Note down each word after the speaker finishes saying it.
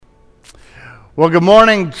Well, good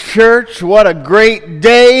morning, church. What a great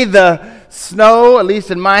day. The snow, at least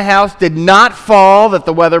in my house, did not fall that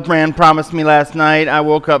the weatherman promised me last night. I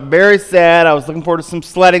woke up very sad. I was looking forward to some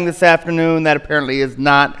sledding this afternoon. That apparently is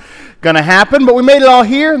not going to happen, but we made it all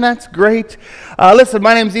here, and that's great. Listen,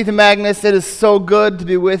 my name is Ethan Magnus. It is so good to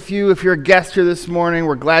be with you. If you're a guest here this morning,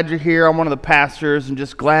 we're glad you're here. I'm one of the pastors and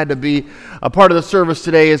just glad to be a part of the service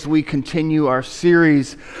today as we continue our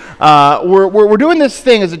series. We're doing this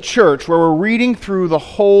thing as a church where we're reading through the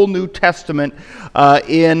whole New Testament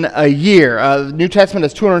in a year. The New Testament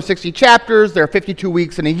has 260 chapters. There are 52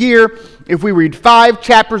 weeks in a year. If we read 5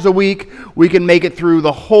 chapters a week, we can make it through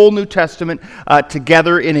the whole New Testament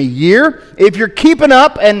together in a year. If you're keeping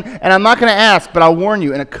up, and I'm not going to ask, but I'll warn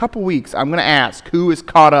you, in a couple weeks, I'm going to ask who is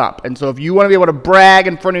caught up. And so if you want to be able to brag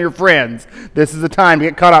in front of your friends, this is the time to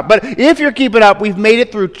get caught up. But if you're keeping up, we've made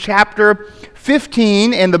it through chapter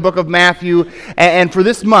 15 in the book of Matthew, and for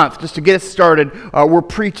this month, just to get us started, we're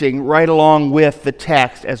preaching right along with the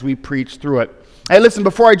text as we preach through it. Hey, listen,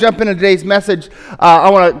 before I jump into today's message, I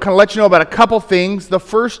want to kind of let you know about a couple things. The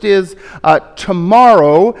first is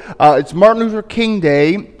tomorrow, it's Martin Luther King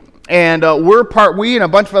Day, and we and a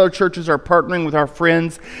bunch of other churches are partnering with our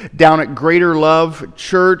friends down at Greater Love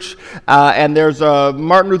Church, and there's a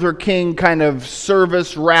Martin Luther King kind of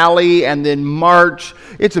service rally and then march.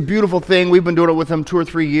 It's a beautiful thing. We've been doing it with them 2 or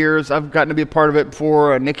 3 years. I've gotten to be a part of it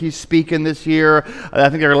before. Nikki's speaking this year. I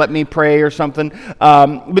think they're going to let me pray or something.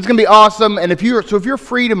 But it's going to be awesome. And if you're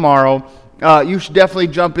free tomorrow, you should definitely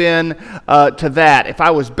jump in to that. If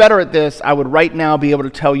I was better at this, I would right now be able to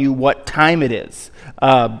tell you what time it is.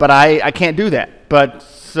 But I can't do that. But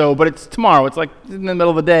it's tomorrow. It's like in the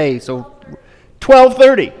middle of the day. So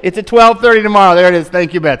 12:30. It's at 12:30 tomorrow. There it is.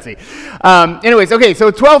 Thank you, Betsy. Anyways, okay. So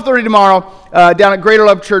 12:30 tomorrow down at Greater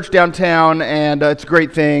Love Church downtown, and it's a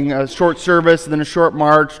great thing. A short service and then a short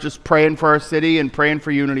march. Just praying for our city and praying for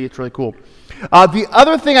unity. It's really cool. The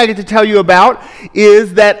other thing I get to tell you about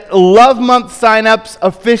is that Love Month signups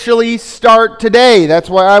officially start today. That's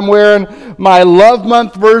why I'm wearing my Love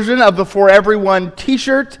Month version of the For Everyone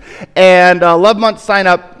t-shirt. And Love Month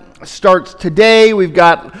signup starts today. We've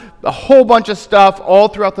got a whole bunch of stuff all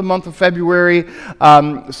throughout the month of February.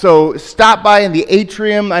 So stop by in the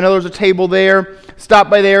atrium. I know there's a table there.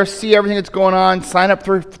 Stop by there, see everything that's going on, sign up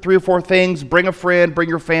for 3 or 4 things, bring a friend, bring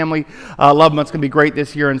your family. Love Month's going to be great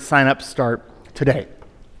this year, and sign-ups start today.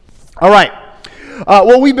 All right.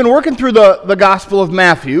 Well, we've been working through the Gospel of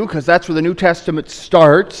Matthew, because that's where the New Testament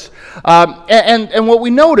starts. And what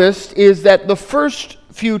we noticed is that the first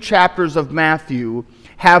few chapters of Matthew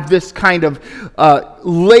have this kind of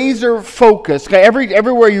laser focus.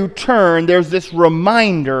 Everywhere you turn, there's this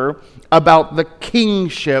reminder about the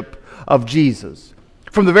kingship of Jesus.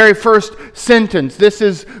 From the very first sentence, this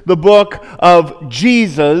is the book of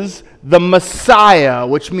Jesus, the Messiah,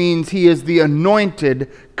 which means he is the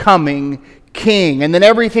anointed coming king. And then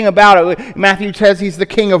everything about it, Matthew says he's the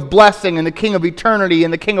king of blessing and the king of eternity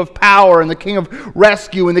and the king of power and the king of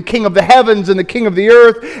rescue and the king of the heavens and the king of the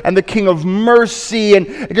earth and the king of mercy.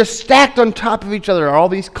 And just stacked on top of each other are all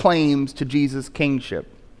these claims to Jesus'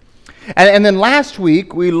 kingship. And then last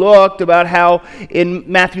week we looked about how in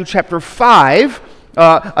Matthew chapter 5,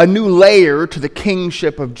 a new layer to the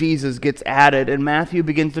kingship of Jesus gets added, and Matthew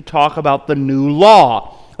begins to talk about the new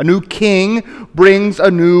law. A new king brings a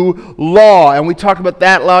new law, and we talked about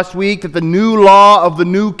that last week, that the new law of the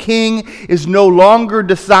new king is no longer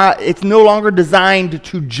designed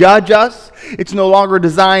to judge us. It's no longer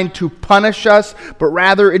designed to punish us, but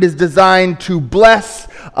rather it is designed to bless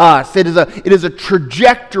us. It is a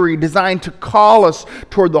trajectory designed to call us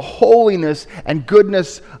toward the holiness and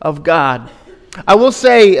goodness of God. I will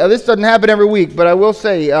say, this doesn't happen every week, but I will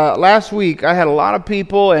say, last week I had a lot of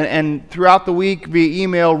people and throughout the week via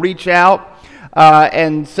email reach out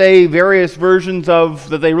and say various versions of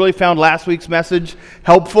that they really found last week's message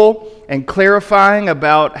helpful and clarifying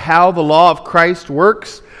about how the law of Christ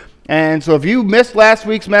works. And so if you missed last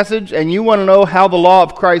week's message and you want to know how the law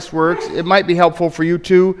of Christ works, it might be helpful for you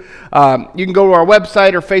too. You can go to our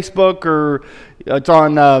website or Facebook, or it's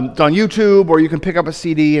on YouTube, or you can pick up a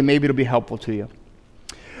CD and maybe it'll be helpful to you.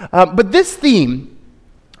 But this theme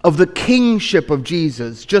of the kingship of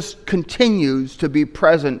Jesus just continues to be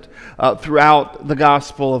present throughout the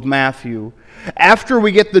Gospel of Matthew. After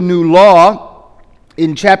we get the new law,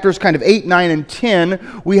 in chapters kind of 8, 9, and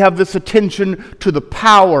 10, we have this attention to the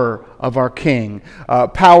power of our King.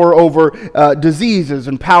 Power over diseases,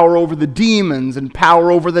 and power over the demons, and power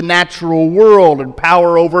over the natural world, and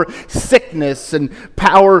power over sickness, and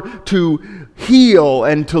power to heal,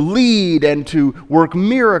 and to lead, and to work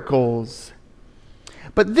miracles.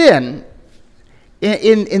 But then,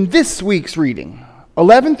 In this week's reading,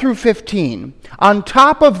 11 through 15, on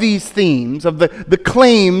top of these themes of the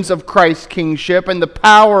claims of Christ's kingship and the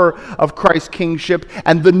power of Christ's kingship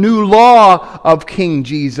and the new law of King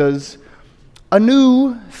Jesus, a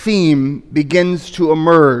new theme begins to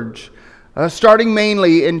emerge, starting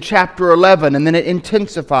mainly in chapter 11, and then it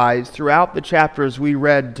intensifies throughout the chapters we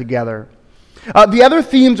read together. The other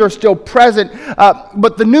themes are still present,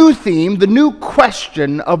 but the new theme, the new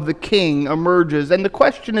question of the king emerges. And the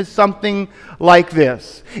question is something like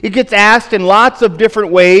this. It gets asked in lots of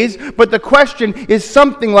different ways, but the question is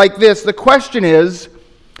something like this. The question is,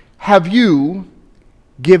 have you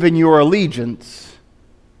given your allegiance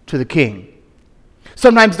to the king?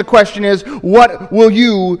 Sometimes the question is, what will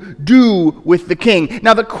you do with the king?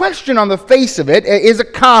 Now, the question on the face of it is a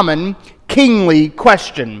common kingly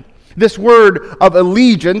question. This word of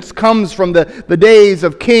allegiance comes from the days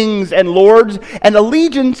of kings and lords, and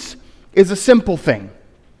allegiance is a simple thing.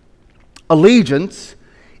 Allegiance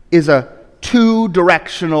is a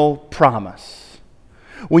two-directional promise.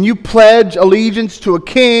 When you pledge allegiance to a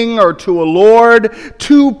king or to a lord,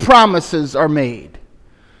 two promises are made.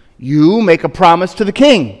 You make a promise to the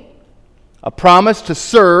king, a promise to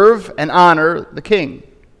serve and honor the king.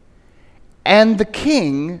 And the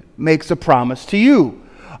king makes a promise to you,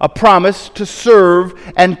 a promise to serve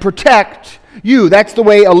and protect you. That's the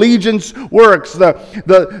way allegiance works.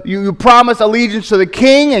 You promise allegiance to the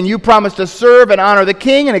king, and you promise to serve and honor the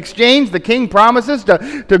king. In exchange, the king promises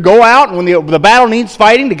to go out when the battle needs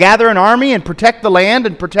fighting, to gather an army and protect the land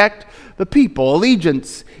and protect the people.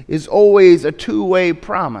 Allegiance is always a two-way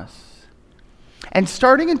promise. And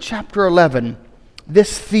starting in chapter 11,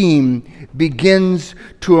 this theme begins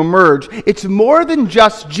to emerge. It's more than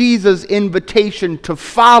just Jesus' invitation to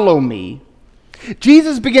follow me.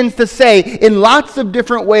 Jesus begins to say in lots of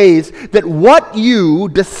different ways that what you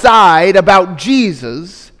decide about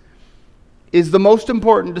Jesus is the most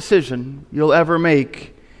important decision you'll ever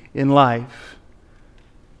make in life.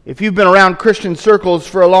 If you've been around Christian circles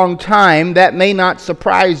for a long time, that may not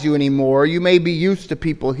surprise you anymore. You may be used to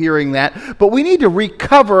people hearing that. But we need to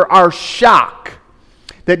recover our shock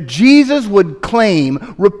that Jesus would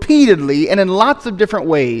claim repeatedly and in lots of different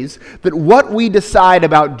ways that what we decide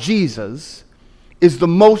about Jesus is the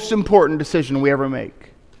most important decision we ever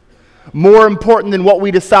make. More important than what we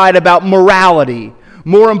decide about morality.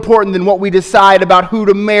 More important than what we decide about who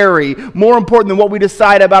to marry. More important than what we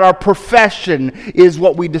decide about our profession is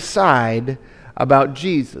what we decide about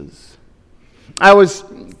Jesus.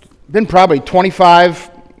 Been probably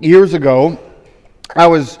 25 years ago, I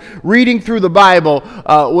was reading through the Bible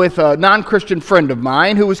with a non-Christian friend of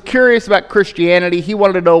mine who was curious about Christianity. He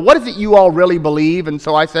wanted to know, what is it you all really believe? And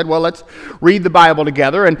so I said, well, let's read the Bible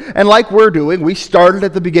together. And like we're doing, we started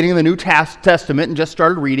at the beginning of the New Testament and just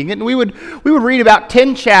started reading it. And we would read about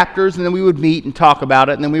 10 chapters, and then we would meet and talk about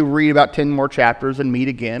it. And then we would read about 10 more chapters and meet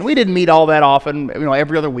again. We didn't meet all that often,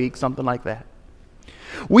 every other week, something like that.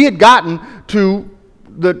 We had gotten to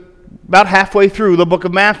about halfway through the book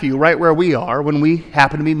of Matthew, right where we are, when we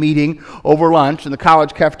happened to be meeting over lunch in the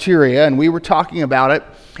college cafeteria, and we were talking about it.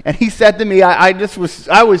 And he said to me, I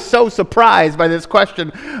was so surprised by this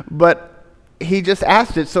question, but he just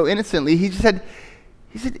asked it so innocently. He said,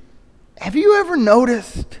 have you ever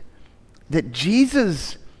noticed that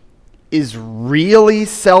Jesus is really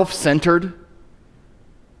self-centered?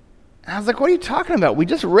 And I was like, what are you talking about? We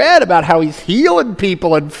just read about how he's healing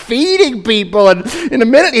people and feeding people, and in a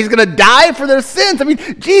minute he's going to die for their sins.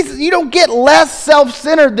 Jesus, you don't get less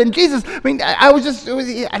self-centered than Jesus. But I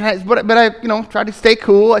tried to stay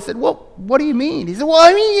cool. I said, well, what do you mean? He said,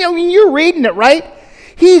 well, you're reading it, right?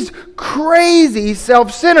 He's crazy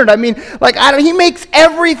self-centered. He makes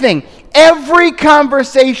every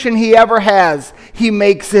conversation he ever has, he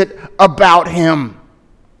makes it about him.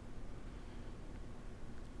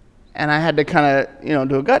 And I had to kind of,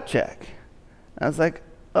 do a gut check. I was like,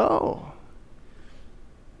 oh,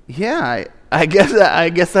 yeah, I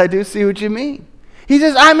guess I do see what you mean. He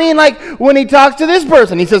says, when he talks to this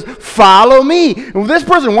person, he says, follow me. When this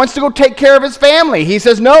person wants to go take care of his family, he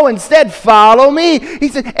says, no, instead, follow me. He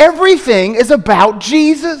said, everything is about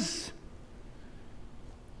Jesus.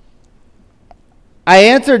 I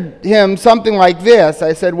answered him something like this.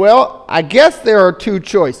 I said, well, I guess there are two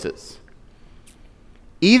choices.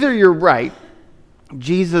 Either you're right,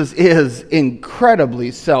 Jesus is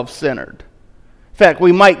incredibly self-centered. In fact,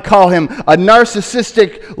 we might call him a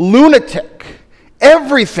narcissistic lunatic.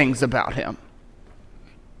 Everything's about him.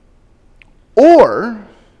 Or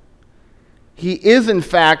he is, in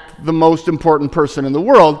fact, the most important person in the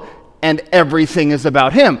world, and everything is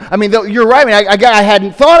about him. I mean, you're right. I mean, I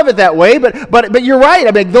hadn't thought of it that way, but you're right.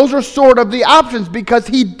 I mean, those are sort of the options because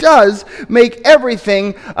he does make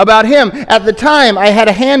everything about him. At the time, I had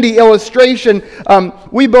a handy illustration.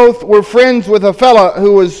 We both were friends with a fella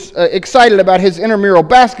who was excited about his intramural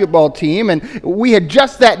basketball team, and we had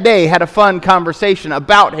just that day had a fun conversation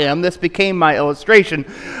about him. This became my illustration.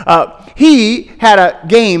 He had a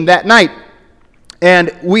game that night.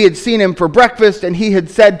 And we had seen him for breakfast, and he had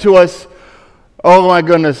said to us, "Oh my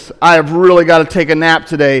goodness, I have really got to take a nap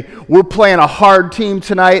today. We're playing a hard team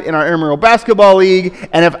tonight in our intramural basketball league,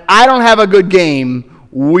 and if I don't have a good game,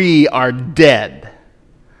 we are dead."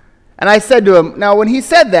 And I said to him, now when he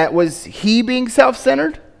said that, was he being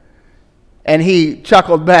self-centered? And he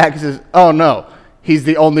chuckled back and says, "Oh no. He's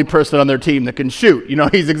the only person on their team that can shoot." You know,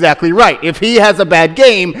 he's exactly right. If he has a bad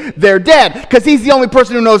game, they're dead because he's the only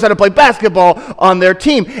person who knows how to play basketball on their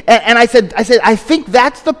team. And I said, I think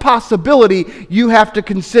that's the possibility you have to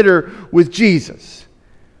consider with Jesus.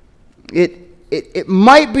 It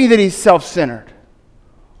might be that he's self-centered,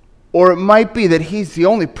 or it might be that he's the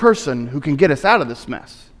only person who can get us out of this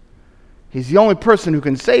mess. He's the only person who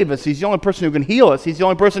can save us. He's the only person who can heal us. He's the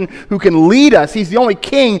only person who can lead us. He's the only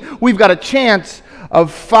king we've got a chance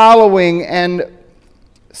of following. And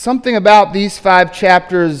something about these 5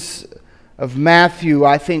 chapters of Matthew,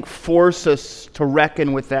 I think, force us to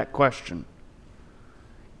reckon with that question.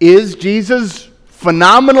 Is Jesus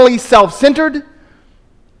phenomenally self-centered,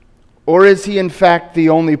 or is he in fact the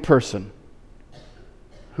only person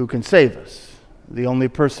who can save us? The only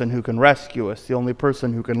person who can rescue us, the only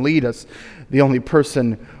person who can lead us, the only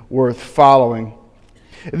person worth following.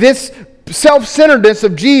 This self-centeredness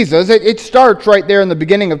of Jesus, it starts right there in the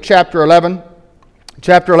beginning of chapter 11.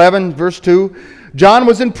 Chapter 11, verse 2. John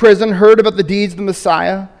was in prison, heard about the deeds of the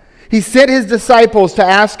Messiah. He sent his disciples to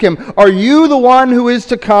ask him, "Are you the one who is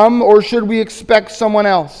to come, or should we expect someone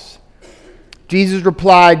else?" Jesus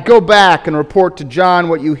replied, "Go back and report to John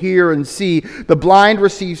what you hear and see. The blind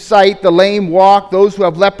receive sight, the lame walk, those who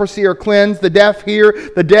have leprosy are cleansed, the deaf hear,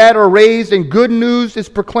 the dead are raised, and good news is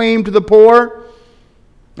proclaimed to the poor."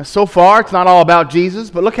 Now, so far, it's not all about Jesus,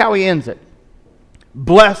 but look how he ends it.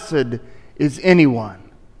 "Blessed is anyone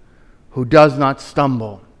who does not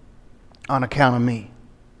stumble on account of me."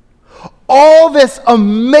 All this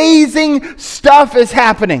amazing stuff is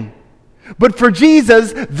happening. But for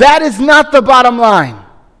Jesus, that is not the bottom line.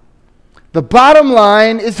 The bottom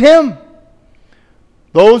line is him.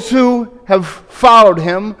 Those who have followed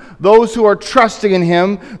him, those who are trusting in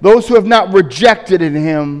him, those who have not rejected in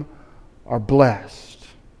him are blessed.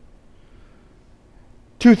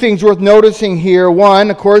 2 things worth noticing here.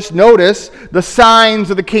 One, of course, notice the signs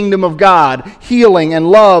of the kingdom of God. Healing and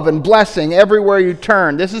love and blessing everywhere you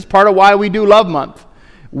turn. This is part of why we do Love Month.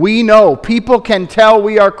 We know people can tell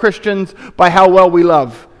we are Christians by how well we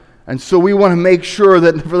love. And so we want to make sure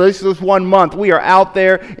that for this 1 month, we are out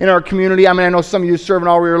there in our community. I mean, I know some of you are serving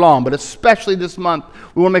all year long, but especially this month,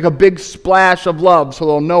 we want to make a big splash of love so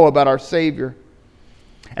they'll know about our Savior.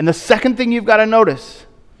 And the second thing you've got to notice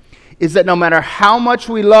is that no matter how much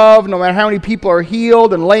we love, no matter how many people are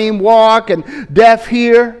healed and lame walk and deaf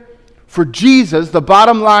hear, for Jesus, the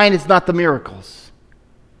bottom line is not the miracles.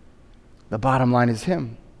 The bottom line is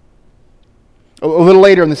him. A little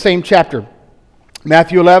later in the same chapter,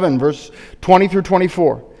 Matthew 11, verse 20 through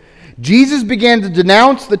 24. Jesus began to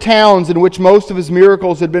denounce the towns in which most of his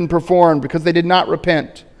miracles had been performed because they did not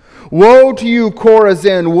repent. "Woe to you,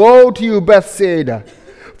 Chorazin! Woe to you, Bethsaida!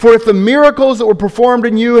 For if the miracles that were performed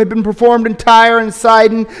in you had been performed in Tyre and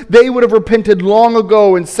Sidon, they would have repented long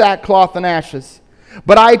ago in sackcloth and ashes.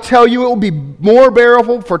 But I tell you, it will be more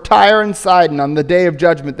bearable for Tyre and Sidon on the day of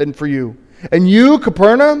judgment than for you. And you,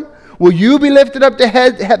 Capernaum, will you be lifted up to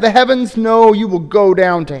the heavens? No, you will go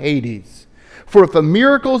down to Hades. For if the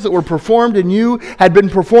miracles that were performed in you had been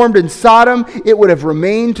performed in Sodom, it would have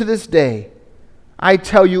remained to this day. I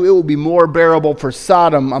tell you, it will be more bearable for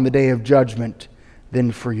Sodom on the day of judgment than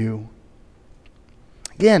for you."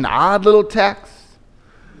 Again, odd little text.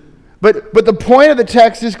 But the point of the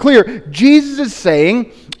text is clear. Jesus is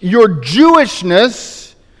saying your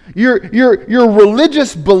Jewishness, your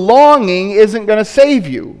religious belonging isn't going to save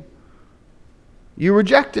you. You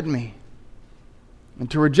rejected me. And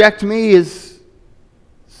to reject me is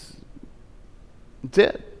that's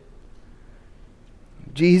it.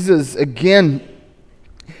 Jesus, again,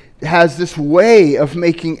 has this way of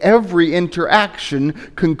making every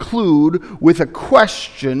interaction conclude with a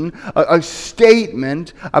question, a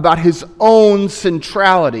statement about his own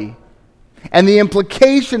centrality. And the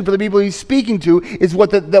implication for the people he's speaking to is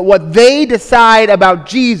that what they decide about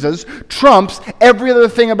Jesus trumps every other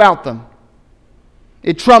thing about them.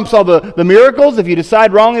 It trumps all the miracles. If you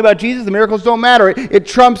decide wrongly about Jesus, the miracles don't matter. It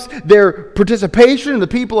trumps their participation in the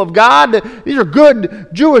people of God. These are good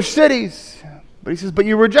Jewish cities. But he says, but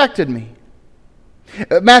you rejected me.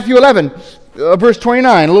 Matthew 11, verse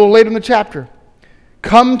 29, a little later in the chapter.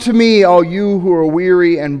 Come to me, all you who are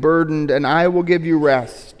weary and burdened, and I will give you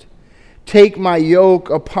rest. Take my yoke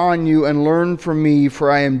upon you and learn from me, for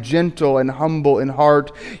I am gentle and humble in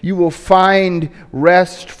heart. You will find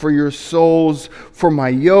rest for your souls, for my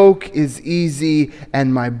yoke is easy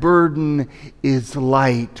and my burden is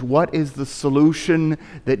light. What is the solution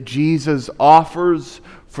that Jesus offers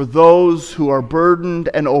for those who are burdened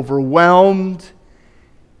and overwhelmed?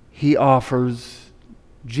 He offers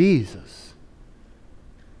Jesus.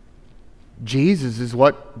 Jesus is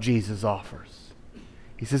what Jesus offers.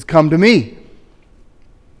 He says, come to me.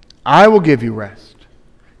 I will give you rest.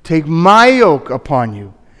 Take my yoke upon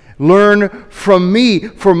you. Learn from me,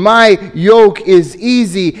 for my yoke is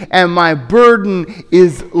easy and my burden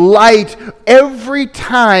is light. Every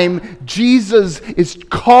time Jesus is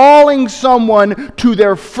calling someone to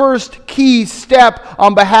their first key step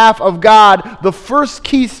on behalf of God, the first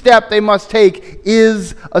key step they must take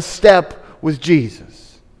is a step with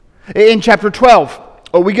Jesus. In chapter 12,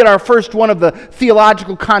 we get our first one of the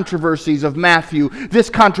theological controversies of Matthew. This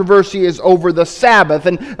controversy is over the Sabbath.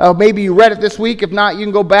 And maybe you read it this week. If not, you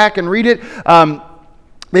can go back and read it.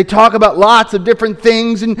 They talk about lots of different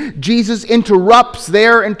things, and Jesus interrupts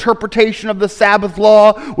their interpretation of the Sabbath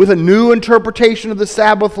law with a new interpretation of the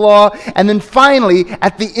Sabbath law. And then finally,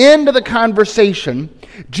 at the end of the conversation,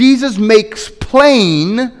 Jesus makes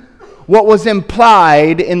plain what was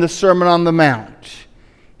implied in the Sermon on the Mount.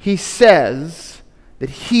 He says that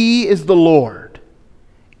he is the Lord,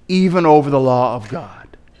 even over the law of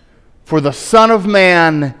God. For the Son of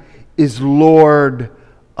Man is Lord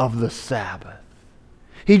of the Sabbath.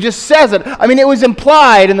 He just says it. I mean, it was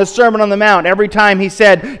implied in the Sermon on the Mount. Every time he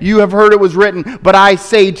said, you have heard it was written, but I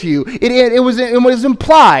say to you. It was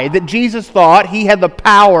implied that Jesus thought he had the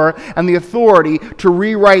power and the authority to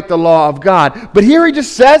rewrite the law of God. But here he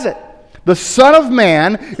just says it. The Son of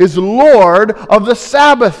Man is Lord of the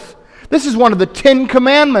Sabbath. This is one of the 10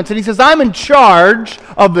 Commandments. And he says, I'm in charge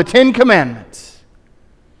of the 10 Commandments.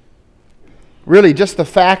 Really, just the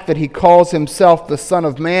fact that he calls himself the Son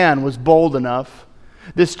of Man was bold enough.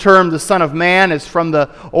 This term, the Son of Man, is from the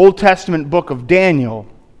Old Testament book of Daniel.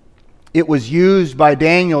 It was used by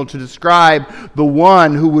Daniel to describe the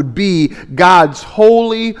one who would be God's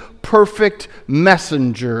holy, perfect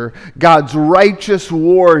messenger, God's righteous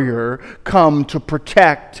warrior, come to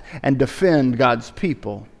protect and defend God's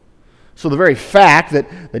people. So the very fact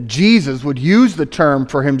that Jesus would use the term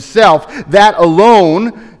for himself, that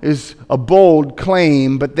alone is a bold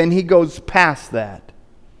claim, but then he goes past that.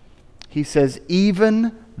 He says,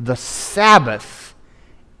 even the Sabbath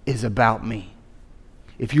is about me.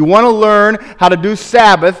 If you want to learn how to do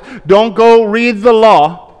Sabbath, don't go read the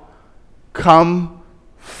law. Come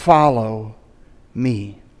follow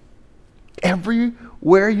me.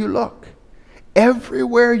 Everywhere you look,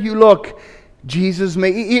 Jesus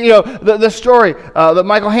may, the story that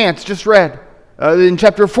Michael Hance just read in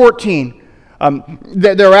chapter 14.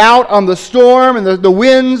 They're out on the storm and the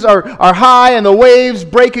winds are high and the waves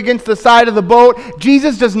break against the side of the boat.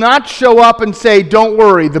 Jesus does not show up and say, don't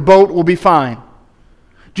worry, the boat will be fine.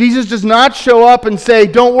 Jesus does not show up and say,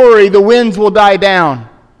 don't worry, the winds will die down.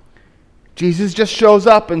 Jesus just shows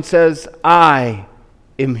up and says, I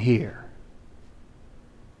am here.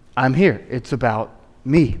 I'm here. It's about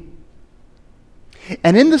me.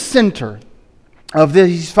 And in the center of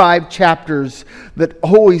these 5 chapters that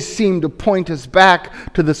always seem to point us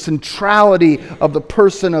back to the centrality of the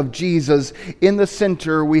person of Jesus, in the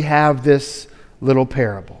center we have this little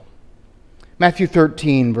parable. Matthew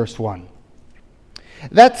 13, verse 1.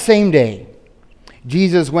 That same day,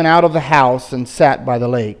 Jesus went out of the house and sat by the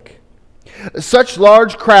lake. Such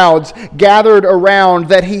large crowds gathered around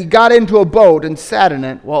that he got into a boat and sat in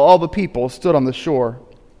it while all the people stood on the shore.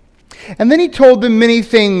 And then he told them many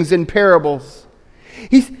things in parables.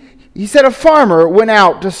 He said a farmer went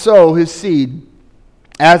out to sow his seed.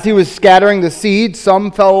 As he was scattering the seed,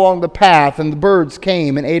 some fell along the path, and the birds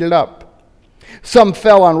came and ate it up. Some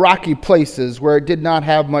fell on rocky places where it did not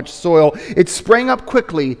have much soil. It sprang up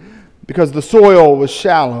quickly because the soil was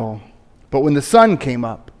shallow. But when the sun came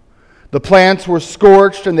up, the plants were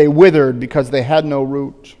scorched and they withered because they had no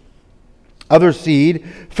root. Other seed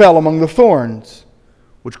fell among the thorns,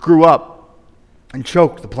 which grew up and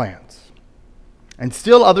choked the plants. And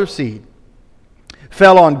still other seed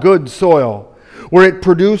fell on good soil, where it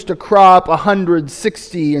produced a crop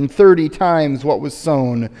 160 and 30 times what was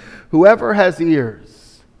sown. Whoever has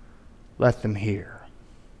ears, let them hear.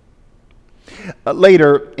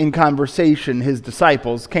 Later in conversation, his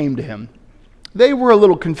disciples came to him. They were a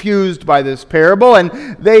little confused by this parable, and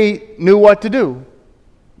they knew what to do.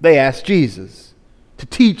 They asked Jesus to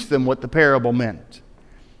teach them what the parable meant.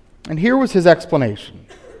 And here was his explanation.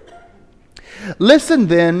 Listen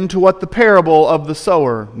then to what the parable of the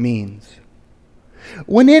sower means.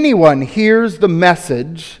 When anyone hears the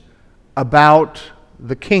message about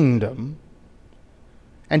the kingdom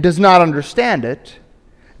and does not understand it,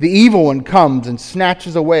 the evil one comes and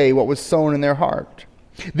snatches away what was sown in their heart.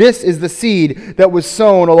 This is the seed that was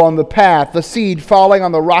sown along the path. The seed falling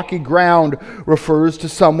on the rocky ground refers to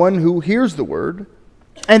someone who hears the word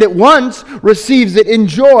and at once receives it in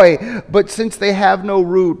joy, but since they have no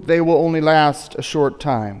root, they will only last a short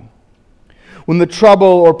time. When the trouble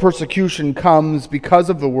or persecution comes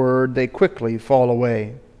because of the word, they quickly fall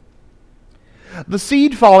away. The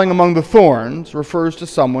seed falling among the thorns refers to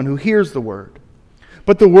someone who hears the word,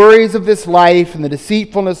 but the worries of this life and the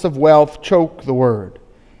deceitfulness of wealth choke the word,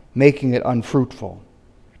 making it unfruitful.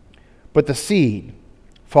 But the seed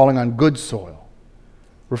falling on good soil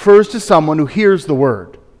refers to someone who hears the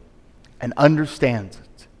word and understands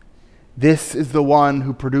it. This is the one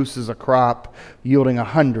who produces a crop yielding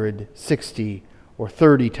 100, 60, or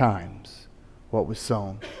 30 times what was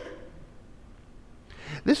sown.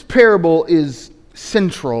 This parable is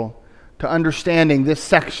central to understanding this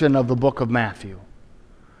section of the book of Matthew.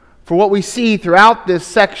 For what we see throughout this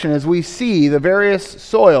section is we see the various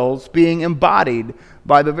soils being embodied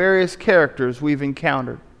by the various characters we've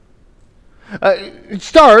encountered. It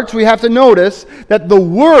starts, we have to notice that the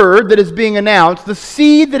word that is being announced, the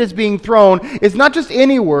seed that is being thrown, is not just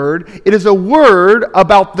any word, it is a word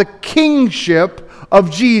about the kingship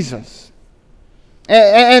of Jesus.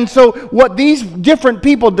 And so what these different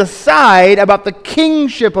people decide about the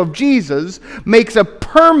kingship of Jesus makes a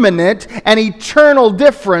permanent and eternal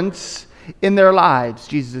difference in their lives,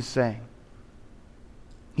 Jesus is saying.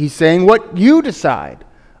 He's saying what you decide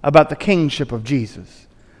about the kingship of Jesus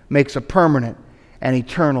makes a permanent and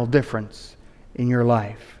eternal difference in your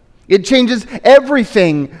life. It changes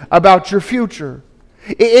everything about your future.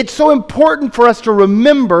 It's so important for us to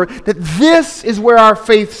remember that this is where our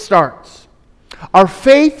faith starts. Our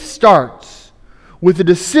faith starts with a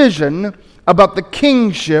decision about the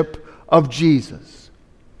kingship of Jesus.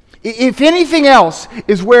 If anything else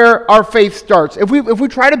is where our faith starts, if we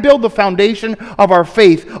try to build the foundation of our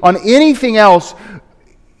faith on anything else,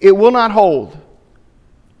 it will not hold.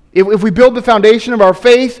 If we build the foundation of our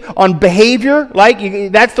faith on behavior,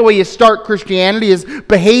 that's the way you start Christianity, is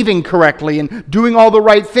behaving correctly and doing all the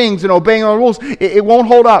right things and obeying all the rules, it won't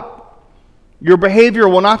hold up. Your behavior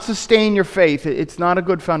will not sustain your faith. It's not a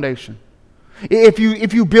good foundation. If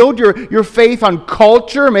you build your faith on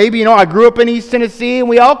culture, maybe, I grew up in East Tennessee and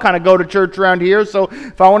we all kind of go to church around here, so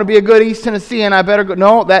if I want to be a good East Tennessean, I better go.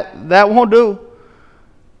 No, that won't do.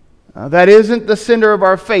 That isn't the center of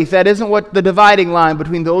our faith. That isn't what the dividing line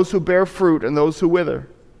between those who bear fruit and those who wither.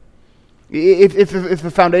 If the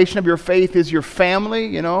foundation of your faith is your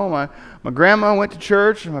family, my grandma went to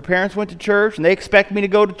church and my parents went to church and they expect me to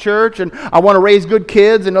go to church and I want to raise good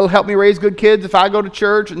kids and it'll help me raise good kids if I go to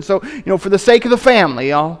church, and so for the sake of the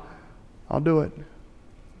family I'll do it.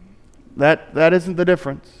 That isn't the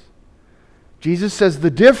difference. Jesus says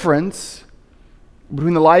the difference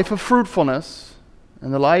between the life of fruitfulness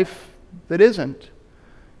and the life that isn't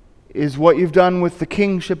is what you've done with the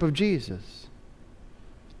kingship of Jesus.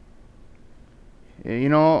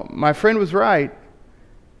 My friend was right.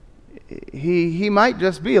 He might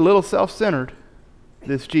just be a little self-centered,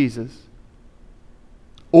 this Jesus.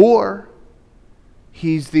 Or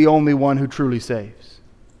he's the only one who truly saves.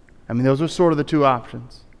 Those are sort of the two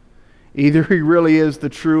options. Either he really is the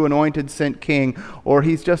true anointed sent king, or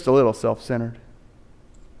he's just a little self-centered.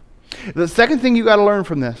 The second thing you got to learn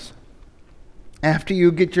from this, after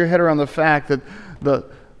you get your head around the fact that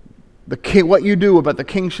what you do about the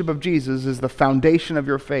kingship of Jesus is the foundation of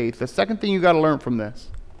your faith, the second thing you got to learn from this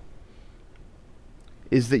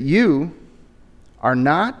is that you are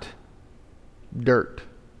not dirt.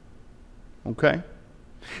 Okay?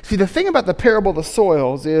 See, the thing about the parable of the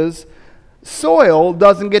soils is soil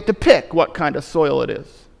doesn't get to pick what kind of soil it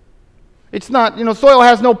is. It's not, soil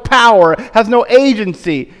has no power, has no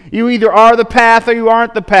agency. You either are the path or you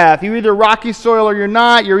aren't the path. You're either rocky soil or you're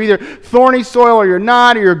not. You're either thorny soil or you're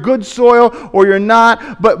not. Or you're good soil or you're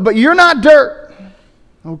not. But you're not dirt.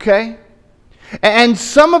 Okay? And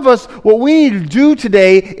some of us, what we need to do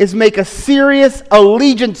today is make a serious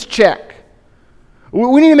allegiance check.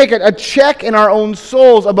 We need to make a check in our own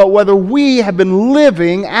souls about whether we have been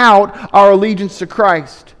living out our allegiance to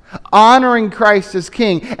Christ, honoring Christ as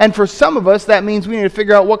King. And for some of us, that means we need to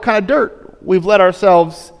figure out what kind of dirt we've let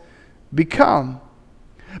ourselves become.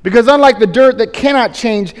 Because unlike the dirt that cannot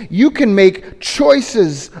change, you can make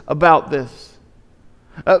choices about this.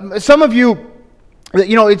 Some of you,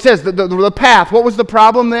 it says the path. What was the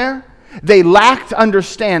problem there? They lacked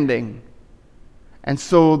understanding. And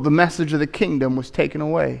so the message of the kingdom was taken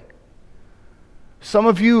away. Some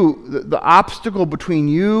of you, the obstacle between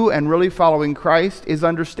you and really following Christ is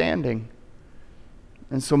understanding.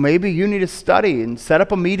 And so maybe you need to study and set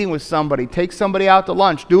up a meeting with somebody. Take somebody out to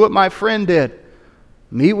lunch. Do what my friend did.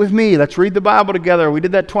 Meet with me. Let's read the Bible together. We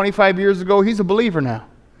did that 25 years ago. He's a believer now.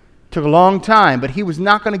 Took a long time, but he was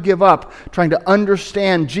not going to give up trying to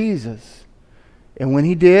understand Jesus. And when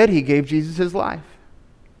he did, he gave Jesus his life.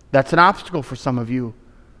 That's an obstacle for some of you.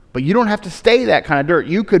 But you don't have to stay that kind of dirt.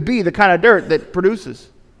 You could be the kind of dirt that produces.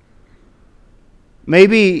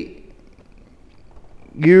 Maybe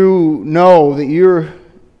you know that your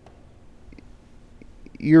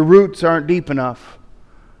roots aren't deep enough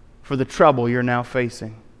for the trouble you're now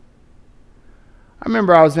facing. I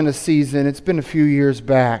remember I was in a season, it's been a few years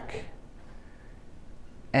back,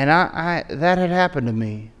 and that had happened to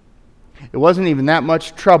me. It wasn't even that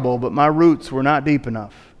much trouble, but my roots were not deep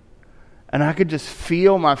enough. And I could just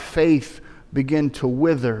feel my faith begin to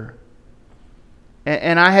wither.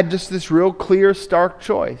 And I had just this real clear, stark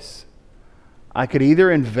choice. I could either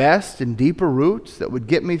invest in deeper roots that would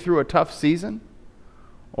get me through a tough season,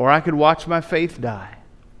 or I could watch my faith die.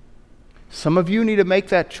 Some of you need to make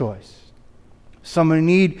that choice.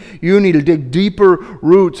 You need to dig deeper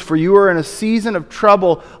roots, for you are in a season of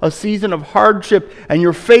trouble, a season of hardship, and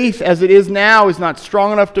your faith as it is now is not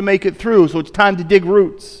strong enough to make it through, so it's time to dig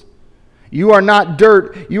roots. You are not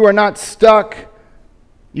dirt. You are not stuck.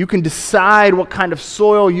 You can decide what kind of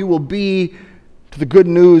soil you will be to the good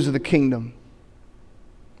news of the kingdom.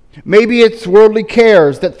 Maybe it's worldly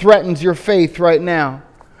cares that threatens your faith right now.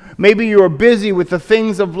 Maybe you are busy with the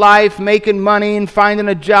things of life, making money and finding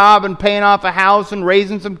a job and paying off a house and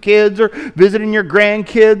raising some kids or visiting your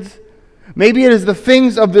grandkids. Maybe it is the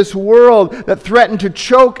things of this world that threaten to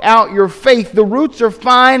choke out your faith. The roots are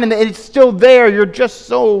fine and it's still there. You're just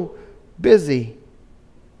so busy.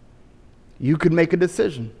 You could make a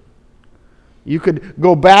decision. You could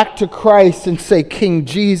go back to Christ and say, King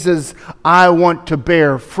Jesus, I want to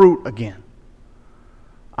bear fruit again.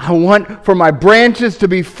 I want for my branches to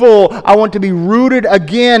be full. I want to be rooted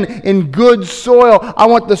again in good soil. I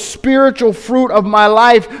want the spiritual fruit of my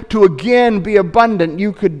life to again be abundant.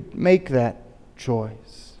 You could make that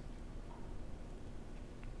choice.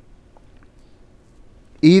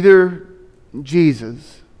 Either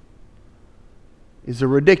Jesus is a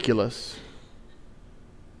ridiculous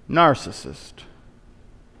narcissist,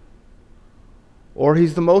 or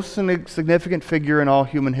he's the most significant figure in all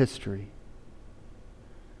human history.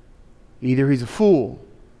 Either he's a fool,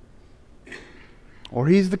 or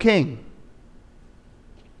he's the king.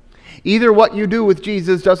 Either what you do with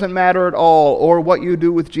Jesus doesn't matter at all, or what you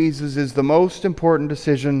do with Jesus is the most important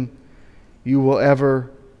decision you will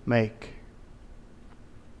ever make.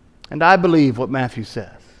 And I believe what Matthew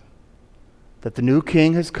says, that the new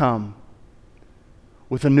king has come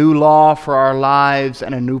with a new law for our lives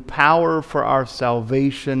and a new power for our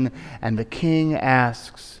salvation, and the king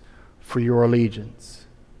asks for your allegiance.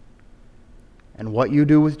 And what you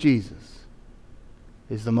do with Jesus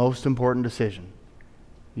is the most important decision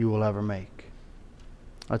you will ever make.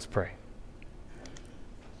 Let's pray.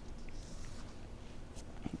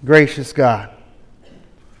 Gracious God,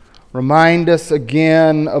 remind us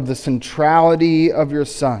again of the centrality of your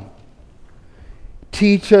Son.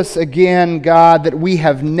 Teach us again, God, that we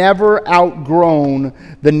have never outgrown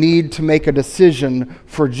the need to make a decision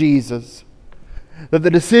for Jesus. That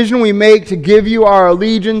the decision we make to give you our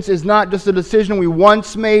allegiance is not just a decision we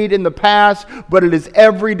once made in the past, but it is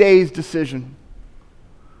every day's decision.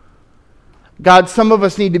 God, some of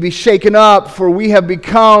us need to be shaken up, for we have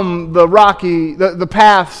become the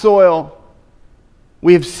path soil.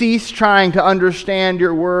 We have ceased trying to understand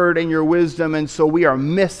your word and your wisdom, and so we are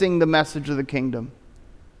missing the message of the kingdom.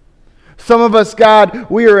 Some of us,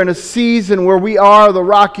 God, we are in a season where we are the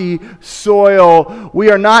rocky soil.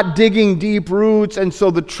 We are not digging deep roots, and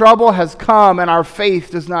so the trouble has come and our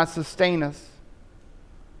faith does not sustain us.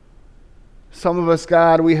 Some of us,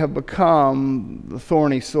 God, we have become the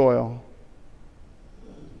thorny soil.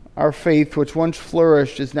 Our faith, which once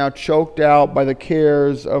flourished, is now choked out by the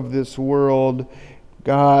cares of this world.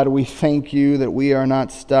 God, we thank you that we are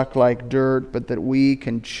not stuck like dirt, but that we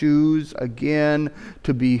can choose again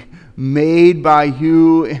to be made by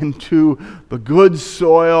you into the good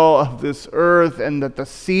soil of this earth, and that the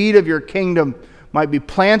seed of your kingdom might be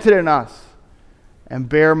planted in us and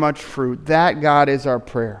bear much fruit. That, God, is our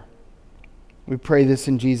prayer. We pray this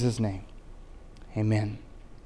in Jesus' name. Amen.